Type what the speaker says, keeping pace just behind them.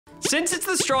Since it's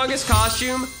the strongest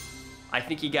costume, I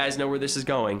think you guys know where this is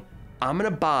going. I'm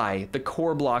gonna buy the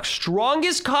core block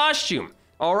strongest costume,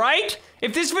 all right?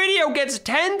 If this video gets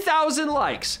 10,000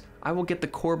 likes, I will get the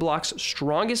core block's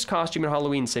strongest costume in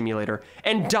Halloween Simulator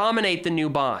and dominate the new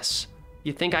boss.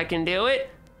 You think I can do it?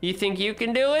 You think you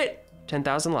can do it?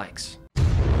 10,000 likes.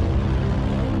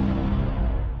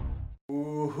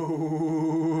 Ooh,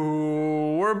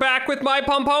 we're back with my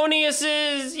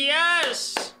Pomponiuses,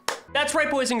 yes! That's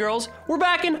right, boys and girls. We're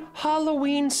back in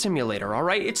Halloween Simulator, all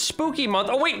right? It's spooky month.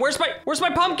 Oh wait, where's my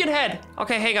pumpkin head?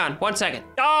 Okay, hang on, 1 second.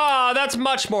 Ah, that's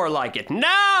much more like it.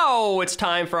 Now it's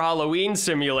time for Halloween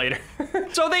Simulator.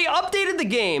 So they updated the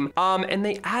game, and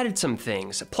they added some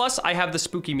things. Plus, I have the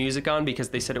spooky music on because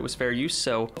they said it was fair use,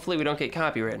 so hopefully we don't get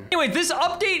copywritten. Anyway, this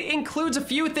update includes a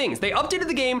few things. They updated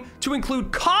the game to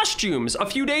include costumes a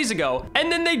few days ago, and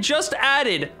then they just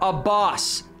added a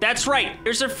boss. That's right,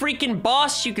 there's a freaking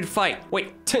boss you could fight.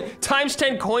 Wait, times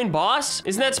 10 coin boss?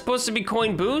 Isn't that supposed to be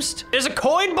coin boost? There's a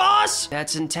coin boss?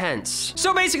 That's intense.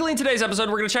 So basically in today's episode,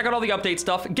 we're gonna check out all the update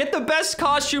stuff, get the best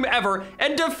costume ever,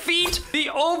 and defeat the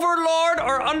Overlord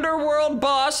or Underworld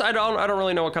boss. I don't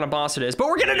really know what kind of boss it is, but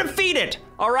we're gonna defeat it,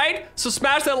 all right? So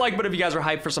smash that like button if you guys are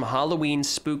hyped for some Halloween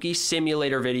spooky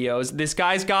simulator videos. This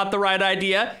guy's got the right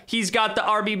idea. He's got the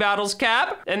RB Battles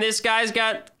cap, and this guy's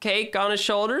got cake on his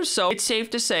shoulders, so it's safe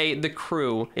to say the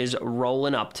crew is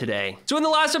rolling up today. So in the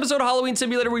last episode of Halloween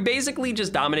Simulator, we basically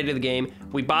just dominated the game.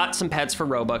 We bought some pets for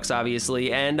Robux,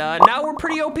 obviously, and now we're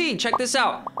pretty OP. Check this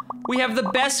out. We have the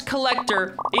best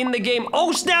collector in the game.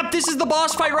 Oh snap, this is the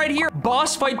boss fight right here.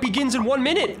 Boss fight begins in 1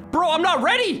 minute. Bro, I'm not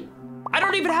ready. I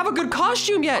don't even have a good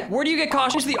costume yet. Where do you get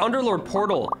costumes? The Underlord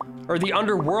portal, or the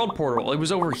Underworld portal. It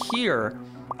was over here.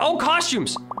 Oh,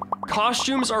 costumes.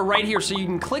 Costumes are right here, so you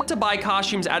can click to buy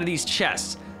costumes out of these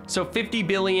chests. So 50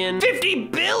 billion. 50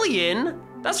 billion?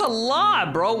 That's a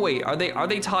lot, bro. Wait, are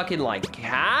they talking like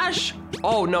cash?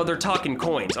 Oh no, they're talking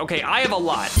coins. Okay, I have a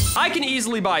lot. I can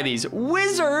easily buy these.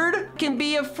 Wizard can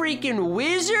be a freaking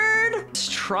wizard. Let's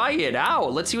try it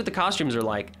out. Let's see what the costumes are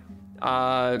like.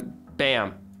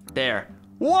 Bam, there.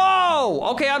 Whoa,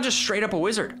 okay, I'm just straight up a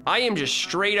wizard. I am just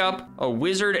straight up a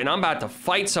wizard and I'm about to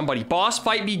fight somebody. Boss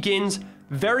fight begins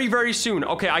very, very soon.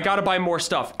 Okay, I gotta buy more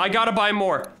stuff. I gotta buy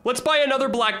more. Let's buy another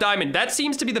black diamond. That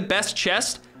seems to be the best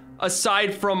chest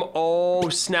aside from, oh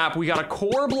snap, we got a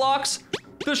core blocks,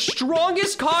 the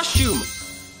strongest costume.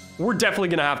 We're definitely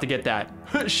gonna have to get that.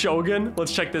 Shogun,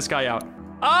 let's check this guy out.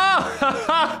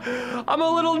 Ah, I'm a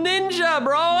little ninja,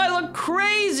 bro. I look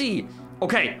crazy.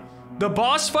 Okay, the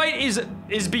boss fight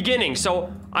is beginning.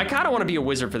 So I kind of want to be a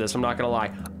wizard for this, I'm not gonna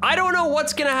lie. I don't know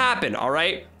what's gonna happen, all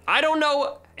right? I don't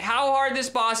know how hard this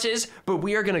boss is, but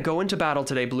we are gonna go into battle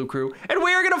today, Blue Crew, and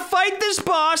we are gonna fight this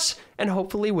boss and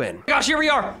hopefully win. Gosh, here we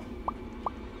are.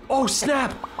 Oh,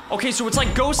 snap. Okay, so it's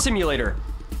like Ghost Simulator.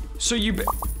 So you,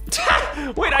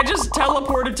 wait, I just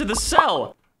teleported to the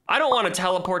cell. I don't want to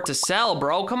teleport to cell,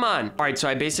 bro, come on. All right, so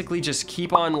I basically just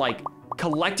keep on like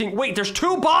collecting. Wait, there's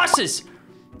 2 bosses.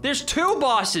 There's 2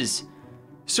 bosses.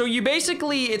 So you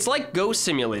basically, it's like Ghost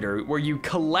Simulator where you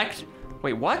collect.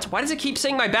 Wait, what? Why does it keep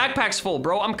saying my backpack's full,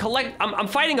 bro? I'm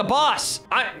fighting a boss.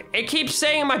 It keeps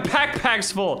saying my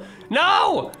backpack's full.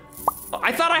 No!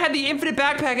 I thought I had the infinite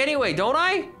backpack anyway, don't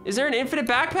I? Is there an infinite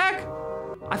backpack?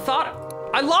 I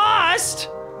thought I lost.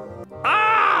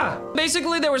 Ah!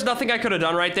 Basically, there was nothing I could have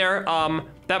done right there.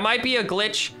 That might be a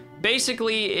glitch.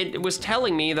 Basically, it was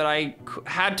telling me that I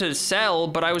had to sell,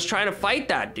 but I was trying to fight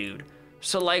that dude.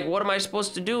 So like, what am I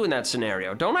supposed to do in that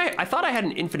scenario? Don't I thought I had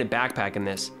an infinite backpack in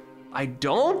this. I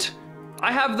don't?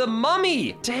 I have the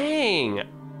mummy. Dang.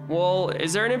 Well,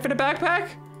 is there an infinite backpack?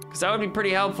 Because that would be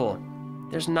pretty helpful.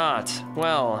 There's not.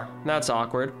 Well, that's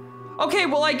awkward. Okay,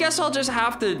 well, I guess I'll just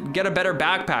have to get a better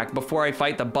backpack before I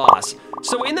fight the boss.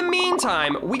 So in the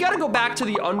meantime, we gotta go back to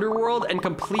the Underworld and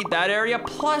complete that area.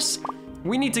 Plus,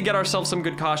 we need to get ourselves some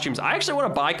good costumes. I actually want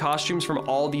to buy costumes from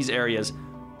all these areas.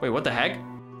 Wait, what the heck?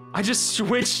 I just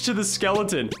switched to the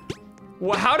skeleton.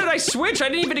 Well, how did I switch? I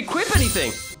didn't even equip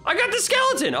anything. I got the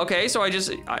skeleton. Okay, so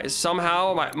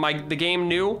somehow the game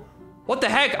knew. What the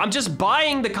heck? I'm just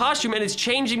buying the costume and it's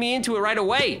changing me into it right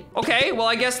away. Okay, well,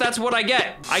 I guess that's what I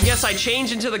get. I guess I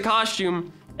change into the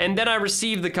costume and then I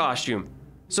receive the costume.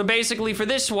 So basically for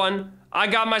this one, I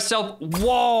got myself,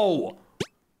 whoa,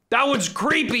 that was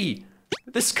creepy.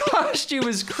 This costume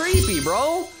is creepy,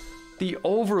 bro. The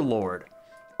Overlord.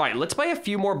 All right, let's buy a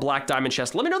few more black diamond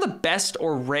chests. Let me know the best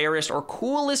or rarest or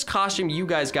coolest costume you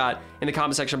guys got in the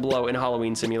comment section below in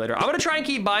Halloween Simulator. I'm gonna try and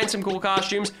keep buying some cool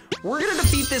costumes. We're gonna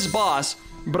defeat this boss,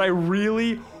 but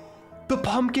the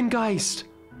Pumpkin Geist.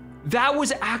 That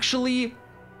was actually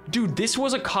Dude, this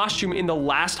was a costume in the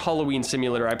last Halloween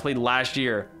simulator I played last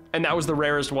year, and that was the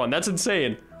rarest one. That's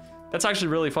insane. That's actually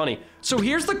really funny. So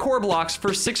here's the core blocks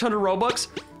for 600 Robux.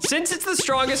 Since it's the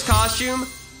strongest costume,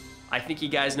 I think you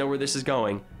guys know where this is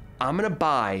going. I'm gonna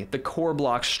buy the core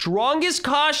block strongest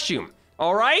costume,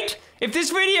 all right? If this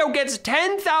video gets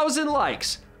 10,000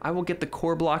 likes, I will get the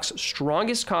core block's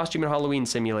strongest costume in Halloween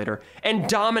Simulator and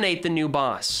dominate the new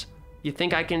boss. You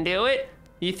think I can do it?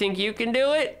 You think you can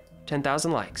do it?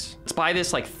 10,000 likes. Let's buy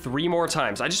this like 3 more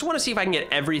times. I just wanna see if I can get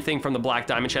everything from the black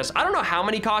diamond chest. I don't know how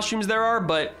many costumes there are,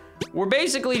 but we're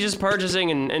basically just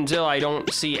purchasing until I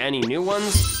don't see any new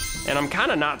ones. And I'm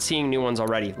kinda not seeing new ones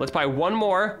already. Let's buy 1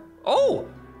 more. Oh,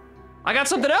 I got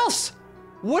something else.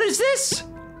 What is this?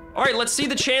 All right, let's see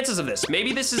the chances of this.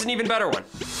 Maybe this is an even better one.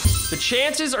 The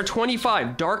chances are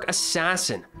 25, Dark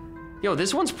Assassin. Yo,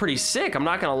 this one's pretty sick, I'm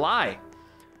not gonna lie.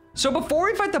 So before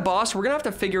we fight the boss, we're gonna have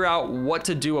to figure out what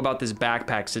to do about this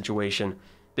backpack situation.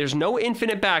 There's no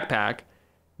infinite backpack.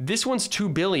 This one's 2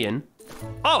 billion.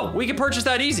 Oh, we can purchase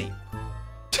that easy.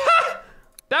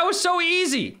 That was so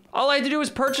easy. All I had to do was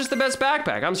purchase the best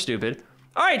backpack. I'm stupid.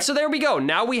 All right, so there we go.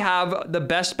 Now we have the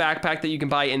best backpack that you can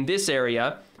buy in this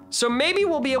area. So maybe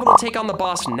we'll be able to take on the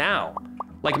boss now.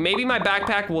 Like maybe my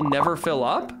backpack will never fill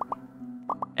up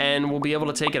and we'll be able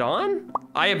to take it on?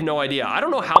 I have no idea. I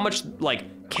don't know how much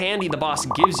like candy the boss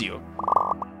gives you.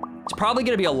 It's probably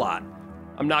gonna be a lot.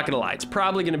 I'm not gonna lie, it's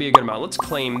probably gonna be a good amount. Let's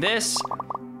claim this.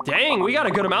 Dang, we got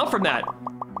a good amount from that.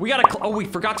 Oh, we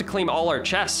forgot to claim all our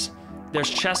chests. There's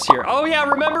chests here. Oh yeah,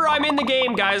 remember I'm in the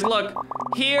game, guys. Look,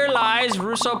 here lies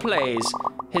RussoPlays.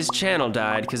 His channel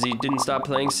died because he didn't stop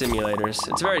playing simulators.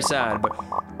 It's very sad, but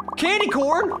candy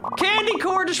corn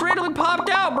just randomly popped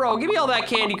out, bro. Give me all that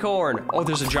candy corn. Oh,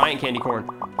 there's a giant candy corn.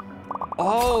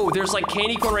 Oh, there's like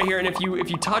candy corn right here, and if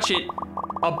you touch it,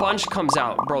 a bunch comes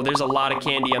out. Bro, there's a lot of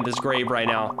candy on this grave right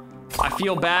now. I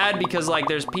feel bad because like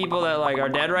there's people that like are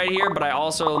dead right here, but I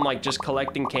also am like just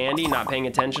collecting candy, not paying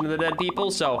attention to the dead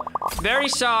people. So very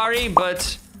sorry,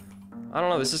 but I don't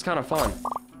know, this is kind of fun.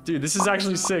 Dude, this is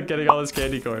actually sick getting all this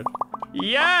candy corn.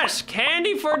 Yes,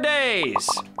 candy for days.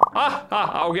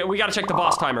 Okay, we gotta check the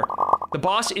boss timer. The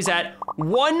boss is at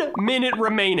 1 minute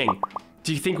remaining.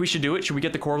 Do you think we should do it? Should we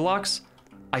get the core blocks?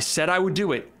 I said I would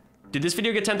do it. Did this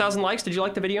video get 10,000 likes? Did you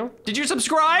like the video? Did you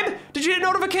subscribe? Did you get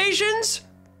notifications?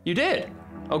 You did?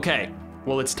 Okay,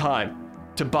 well it's time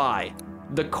to buy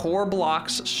the core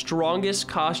block's strongest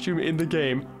costume in the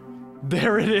game.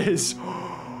 There it is.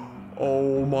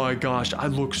 Oh my gosh, I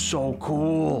look so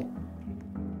cool.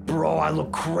 Bro, I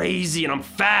look crazy and I'm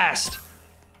fast.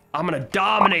 I'm gonna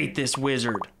dominate this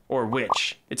wizard or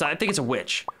witch. I think it's a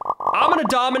witch. I'm gonna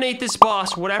dominate this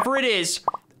boss, whatever it is,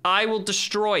 I will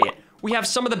destroy it. We have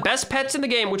some of the best pets in the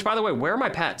game, which by the way, where are my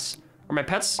pets? Are my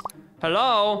pets?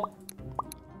 Hello?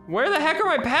 Where the heck are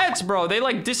my pets, bro? They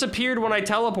like disappeared when I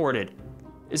teleported.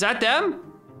 Is that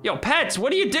them? Yo, pets,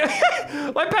 what are you doing?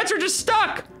 My pets are just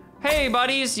stuck. Hey,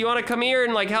 buddies, you wanna come here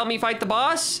and like help me fight the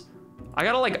boss? I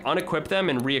gotta like unequip them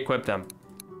and re-equip them.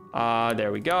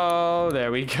 There we go,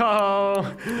 there we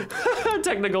go.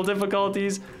 Technical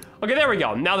difficulties. Okay, there we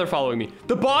go, now they're following me.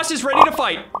 The boss is ready to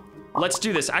fight. Let's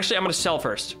do this. Actually, I'm gonna sell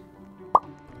first.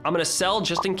 I'm gonna sell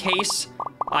just in case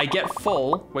I get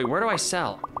full. Wait, where do I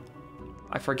sell?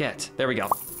 I forget. There we go.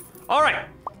 All right,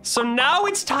 so now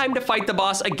it's time to fight the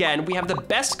boss again. We have the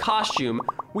best costume.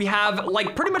 We have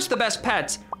like pretty much the best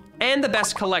pets and the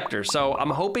best collector. So I'm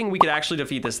hoping we could actually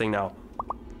defeat this thing now.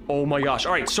 Oh my gosh.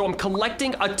 All right, so I'm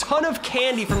collecting a ton of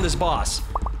candy from this boss.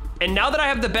 And now that I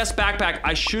have the best backpack,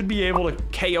 I should be able to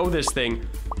KO this thing.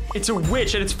 It's a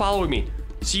witch and it's following me.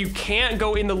 So you can't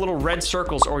go in the little red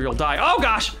circles or you'll die. Oh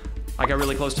gosh, I got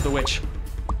really close to the witch.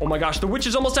 Oh my gosh, the witch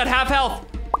is almost at half health.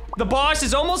 The boss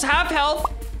is almost half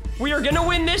health. We are gonna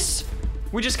win this.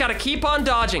 We just gotta keep on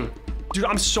dodging. Dude,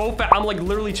 I'm so fast. I'm like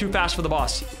literally too fast for the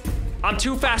boss. I'm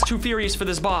too fast, too furious for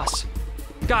this boss.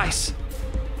 Guys,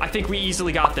 I think we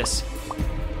easily got this.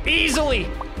 Easily.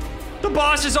 The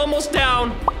boss is almost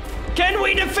down. Can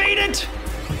we defeat it?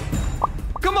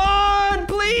 Come on,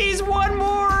 please, one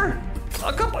more.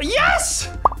 A couple, yes!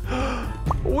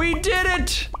 We did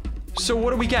it. So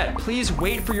what do we get? Please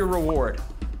wait for your reward.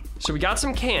 So we got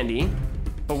some candy,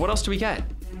 but what else do we get?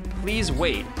 Please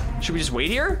wait. Should we just wait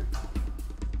here?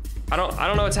 I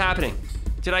don't know what's happening.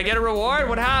 Did I get a reward?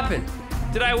 What happened?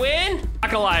 Did I win?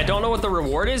 Not gonna lie, I don't know what the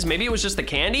reward is. Maybe it was just the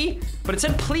candy, but it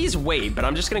said please wait, but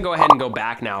I'm just gonna go ahead and go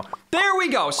back now. There we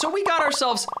go. So we got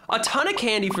ourselves a ton of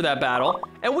candy for that battle,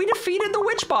 and we defeated the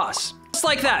witch boss. Just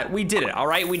like that, we did it, all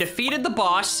right? We defeated the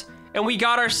boss, and we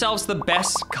got ourselves the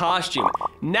best costume.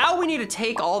 Now we need to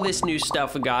take all this new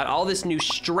stuff we got, all this new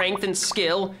strength and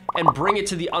skill, and bring it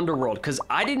to the underworld, because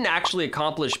I didn't actually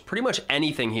accomplish pretty much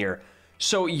anything here.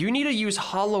 So you need to use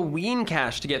Halloween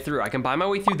cash to get through. I can buy my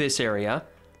way through this area.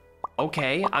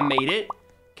 Okay, I made it.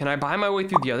 Can I buy my way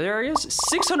through the other areas?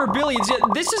 600 billions. Yeah,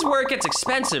 this is where it gets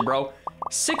expensive, bro.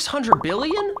 600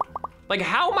 billion? Like,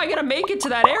 how am I gonna make it to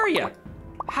that area?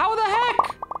 How the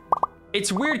heck?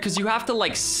 It's weird because you have to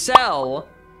like sell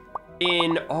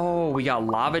in, oh, we got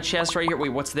lava chests right here. Wait,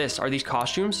 what's this? Are these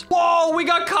costumes? Whoa, we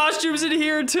got costumes in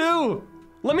here too.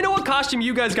 Let me know what costume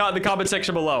you guys got in the comment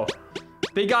section below.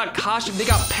 They got costume, they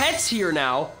got pets here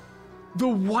now. The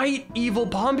white evil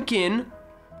pumpkin.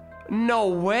 No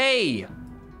way.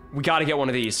 We gotta get one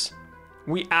of these.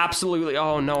 We absolutely,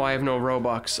 oh no, I have no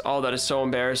Robux. Oh, that is so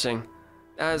embarrassing.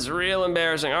 That's real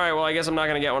embarrassing. All right, well, I guess I'm not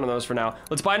gonna get one of those for now.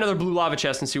 Let's buy another blue lava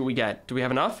chest and see what we get. Do we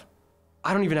have enough?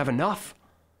 I don't even have enough.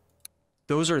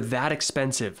 Those are that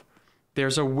expensive.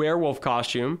 There's a werewolf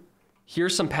costume.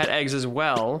 Here's some pet eggs as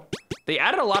well. They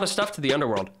added a lot of stuff to the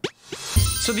underworld.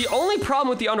 So the only problem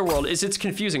with the underworld is it's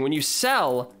confusing. When you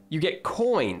sell, you get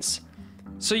coins.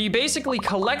 So you basically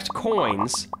collect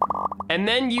coins and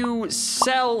then you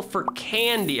sell for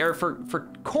candy or for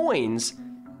coins,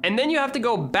 and then you have to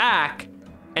go back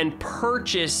and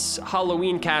purchase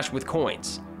Halloween cash with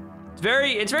coins. It's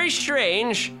very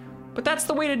strange, but that's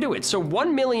the way to do it. So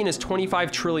 1 million is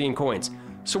 25 trillion coins.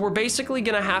 So we're basically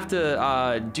gonna have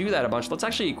to do that a bunch. Let's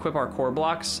actually equip our core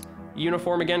blocks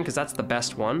uniform again, because that's the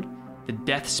best one. The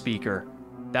Death Speaker.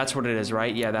 That's what it is,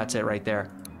 right? Yeah, that's it right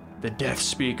there. The Death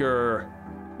Speaker.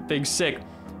 The thing's sick.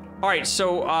 All right,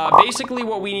 so basically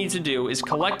what we need to do is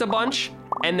collect a bunch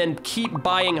and then keep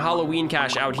buying Halloween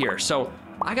cash out here. So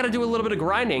I gotta do a little bit of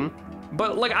grinding,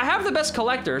 but like I have the best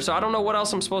collector, so I don't know what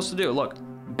else I'm supposed to do. Look,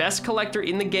 best collector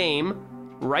in the game,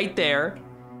 right there.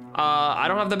 I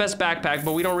don't have the best backpack,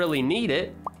 but we don't really need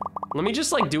it. Let me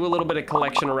just like do a little bit of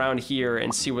collection around here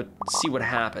and see what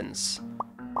happens.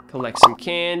 Collect some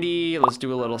candy, let's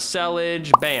do a little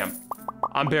sellage, bam.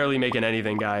 I'm barely making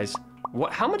anything, guys.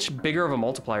 How much bigger of a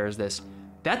multiplier is this?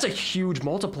 That's a huge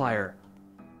multiplier.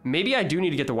 Maybe I do need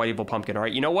to get the white evil pumpkin. All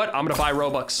right, you know what? I'm gonna buy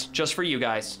Robux just for you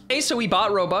guys. Okay, so we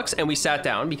bought Robux and we sat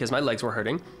down because my legs were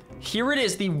hurting. Here it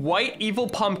is, the white evil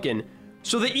pumpkin.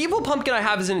 So the evil pumpkin I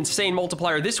have is an insane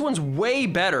multiplier. This one's way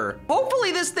better.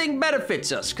 Hopefully this thing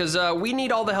benefits us because we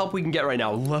need all the help we can get right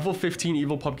now. Level 15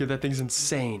 evil pumpkin, that thing's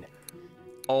insane.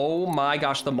 Oh my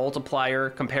gosh, the multiplier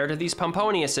compared to these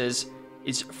Pomponiuses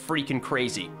is freaking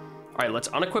crazy. All right, let's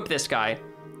unequip this guy.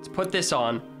 Let's put this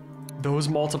on. Those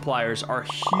multipliers are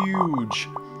huge.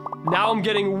 Now I'm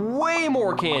getting way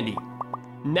more candy.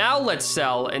 Now let's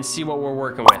sell and see what we're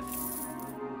working with.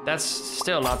 That's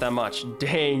still not that much.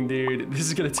 Dang, dude, this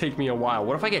is gonna take me a while.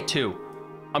 What if I get 2?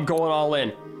 I'm going all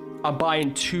in. I'm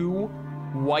buying 2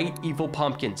 white evil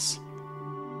pumpkins.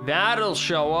 That'll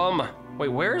show them. Wait,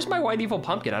 where's my white evil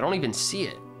pumpkin? I don't even see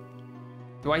it.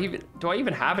 Do I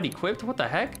even have it equipped? What the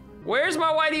heck? Where's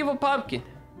my white evil pumpkin?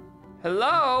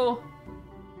 Hello?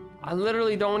 I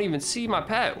literally don't even see my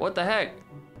pet. What the heck?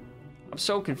 I'm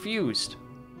so confused.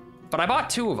 But I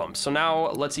bought 2 of them, so now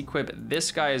let's equip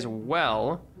this guy as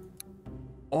well.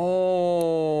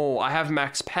 Oh, I have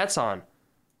max pets on.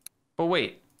 But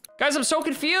wait, guys, I'm so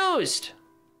confused.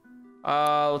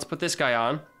 Let's put this guy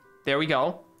on. There we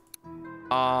go.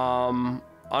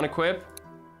 Unequip,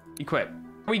 equip. Here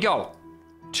we go.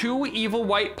 2 evil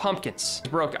white pumpkins.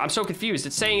 Broke. I'm so confused.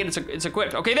 It's saying it's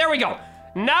equipped. Okay, there we go.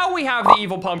 Now we have the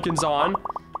evil pumpkins on.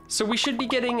 So we should be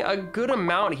getting a good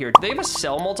amount here. Do they have a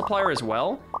sell multiplier as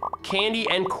well? Candy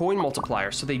and coin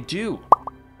multiplier. So they do.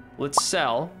 Let's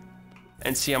sell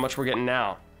and see how much we're getting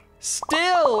now.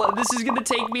 Still, this is gonna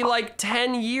take me like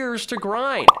 10 years to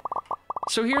grind.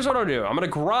 So here's what I'll do. I'm gonna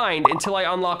grind until I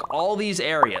unlock all these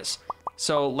areas.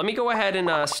 So let me go ahead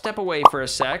and step away for a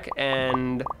sec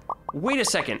and wait a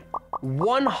second.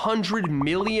 100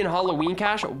 million Halloween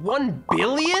cash? 1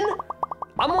 billion?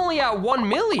 I'm only at 1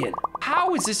 million.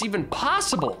 How is this even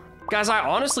possible? Guys, I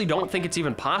honestly don't think it's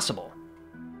even possible.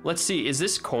 Let's see, is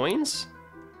this coins?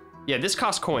 Yeah, this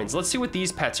costs coins. Let's see what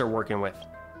these pets are working with.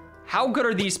 How good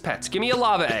are these pets? Give me a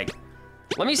lava egg.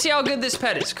 Let me see how good this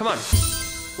pet is, come on.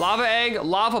 Lava egg,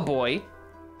 lava boy.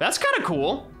 That's kind of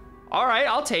cool. All right,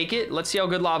 I'll take it. Let's see how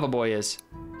good lava boy is.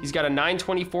 He's got a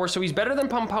 924, so he's better than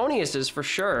Pomponius's for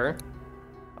sure.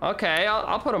 Okay,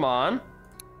 I'll put him on.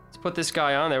 Let's put this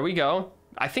guy on, there we go.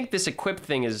 I think this equip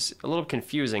thing is a little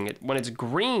confusing. When it's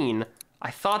green,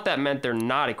 I thought that meant they're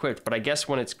not equipped, but I guess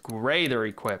when it's gray, they're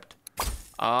equipped.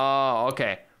 Oh,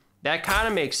 okay. That kind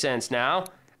of makes sense now.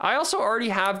 I also already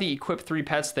have the equip 3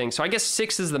 pets thing, so I guess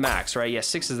 6 is the max, right? Yeah,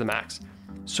 6 is the max.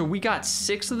 So we got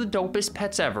 6 of the dopest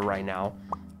pets ever right now.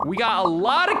 We got a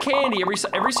lot of candy.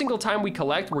 Every single time we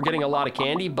collect, we're getting a lot of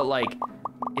candy, but like,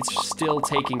 it's still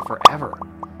taking forever.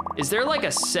 Is there like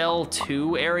a cell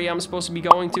 2 area I'm supposed to be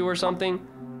going to or something?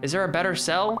 Is there a better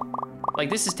cell? Like,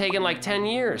 this is taking like 10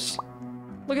 years.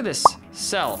 Look at this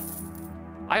cell.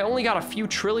 I only got a few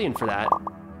trillion for that.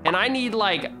 And I need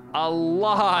like a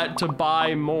lot to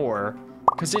buy more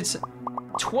because it's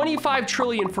 25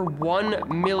 trillion for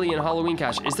 1 million Halloween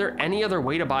cash. Is there any other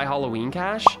way to buy Halloween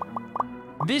cash?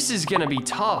 This is gonna be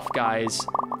tough, guys.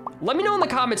 Let me know in the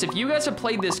comments if you guys have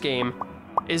played this game.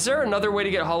 Is there another way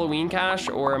to get Halloween cash,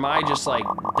 or am I just like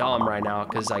dumb right now?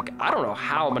 Cause like, I don't know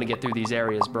how I'm gonna get through these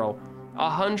areas, bro.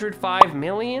 105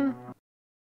 million?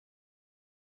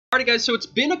 Alrighty guys, so it's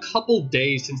been a couple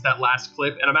days since that last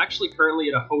clip, and I'm actually currently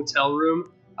in a hotel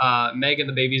room. Meg and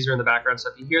the babies are in the background, so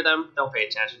if you hear them, don't pay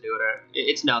attention to it.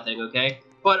 It's nothing, okay?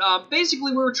 But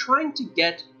basically, we were trying to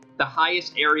get the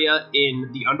highest area in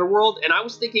the underworld, and I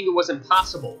was thinking it was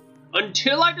impossible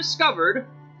until I discovered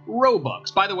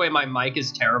Robux. By the way, my mic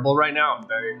is terrible right now. I'm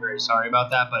very, very sorry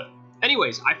about that. But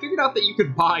anyways, I figured out that you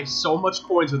could buy so much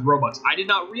coins with Robux. I did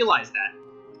not realize that.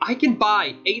 I can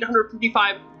buy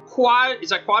 855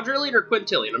 is that quadrillion or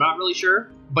quintillion? I'm not really sure,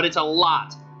 but it's a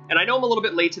lot. And I know I'm a little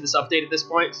bit late to this update at this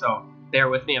point, so bear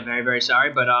with me. I'm very, very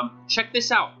sorry. But check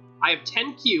this out. I have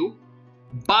 10Q,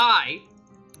 buy,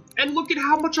 and look at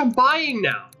how much I'm buying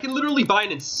now. I can literally buy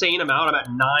an insane amount. I'm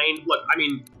at 9. Look, I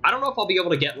mean, I don't know if I'll be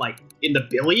able to get like in the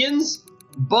billions,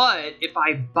 but if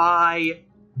I buy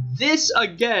this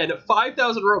again,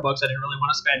 5,000 Robux, I didn't really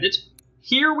want to spend it.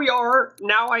 Here we are.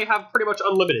 Now I have pretty much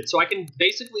unlimited, so I can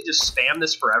basically just spam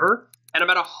this forever, and I'm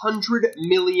at 100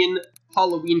 million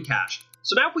Halloween cash.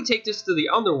 So now if we take this to the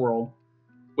underworld,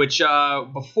 which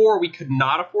before we could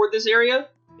not afford this area,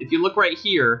 if you look right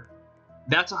here,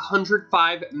 that's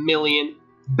 105 million.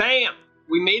 Bam!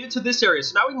 We made it to this area,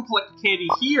 so now we can collect candy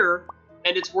here,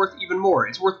 and it's worth even more.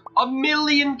 It's worth 1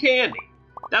 million candy.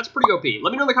 That's pretty OP.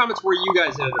 Let me know in the comments where you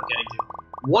guys ended up getting to.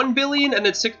 1 billion and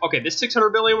then 6. Okay, this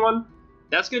 600 billion one,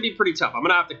 that's gonna be pretty tough. I'm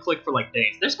gonna have to click for like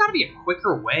days. There's gotta be a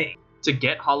quicker way to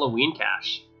get Halloween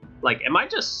cash. Like, am I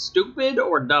just stupid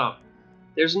or dumb?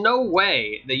 There's no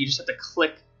way that you just have to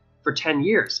click for 10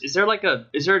 years. Is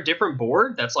there a different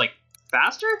board that's like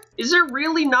faster? Is there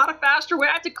really not a faster way?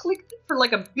 I have to click for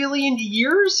like 1 billion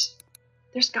years?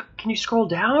 Can you scroll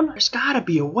down? There's gotta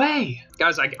be a way.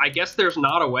 Guys, I guess there's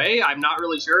not a way. I'm not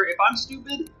really sure. If I'm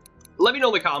stupid, let me know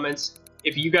in the comments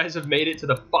if you guys have made it to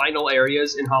the final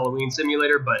areas in Halloween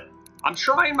Simulator, but I'm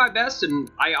trying my best,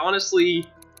 and I honestly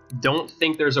don't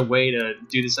think there's a way to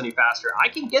do this any faster. I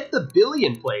can get the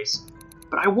billion place,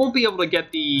 but I won't be able to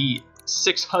get the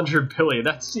 600 billion.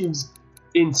 That seems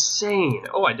insane.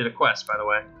 Oh, I did a quest, by the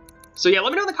way. So yeah,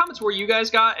 let me know in the comments where you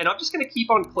guys got, and I'm just going to keep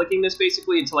on clicking this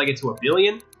basically until I get to 1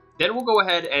 billion. Then we'll go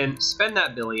ahead and spend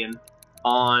that billion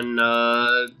on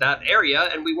that area,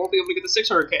 and we won't be able to get the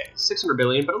 600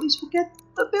 billion, but at least we'll get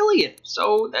the billion.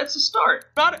 So that's a start.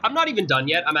 I'm not even done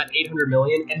yet. I'm at 800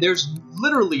 million, and there's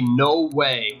literally no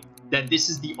way that this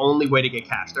is the only way to get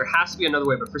cash. There has to be another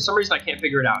way, but for some reason I can't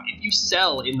figure it out. If you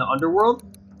sell in the underworld,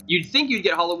 you'd think you'd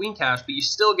get Halloween cash, but you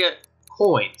still get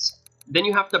coins. Then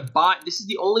you have to buy. This is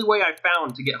the only way I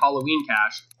found to get Halloween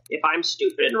cash. If I'm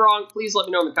stupid and wrong, please let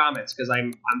me know in the comments, because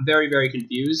I'm very, very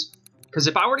confused. Because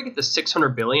if I were to get the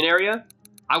 600 billion area,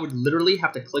 I would literally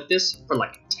have to click this for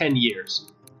like 10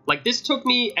 years. Like, this took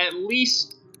me at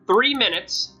least 3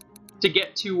 minutes to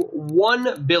get to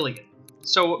 1 billion.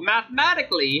 So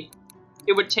mathematically,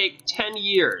 it would take 10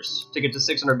 years to get to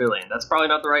 600 billion. That's probably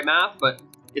not the right math, but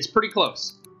it's pretty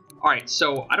close. All right,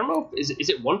 so I don't know, is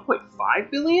it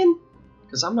 1.5 billion?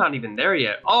 Because I'm not even there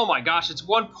yet. Oh my gosh, it's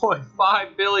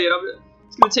 1.5 billion.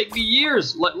 It's gonna take me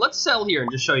years. Let's sell here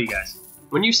and just show you guys.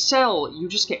 When you sell, you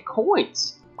just get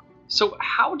coins. So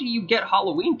how do you get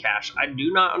Halloween cash? I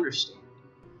do not understand.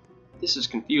 This is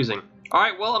confusing. All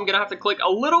right, well, I'm gonna have to click a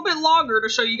little bit longer to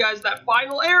show you guys that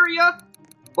final area,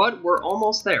 but we're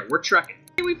almost there. We're trekking.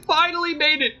 We finally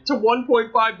made it to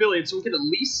 1.5 billion, so we can at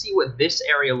least see what this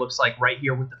area looks like right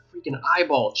here with the freaking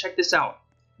eyeball. Check this out.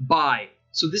 Buy.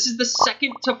 So this is the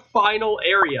second to final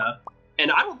area, and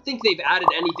I don't think they've added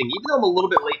anything. Even though I'm a little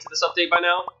bit late to this update by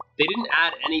now, they didn't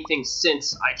add anything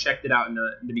since I checked it out in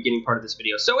the beginning part of this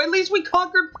video. So at least we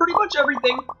conquered pretty much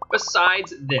everything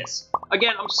besides this.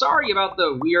 Again, I'm sorry about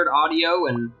the weird audio,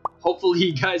 and hopefully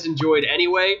you guys enjoyed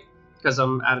anyway, because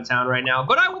I'm out of town right now.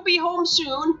 But I will be home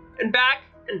soon, and back,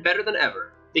 and better than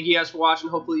ever. Thank you guys for watching.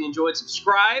 Hopefully you enjoyed.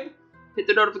 Subscribe, hit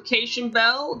the notification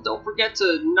bell. Don't forget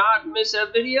to not miss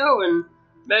that video. And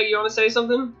Meg, you want to say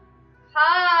something?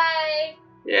 Hi!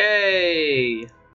 Yay!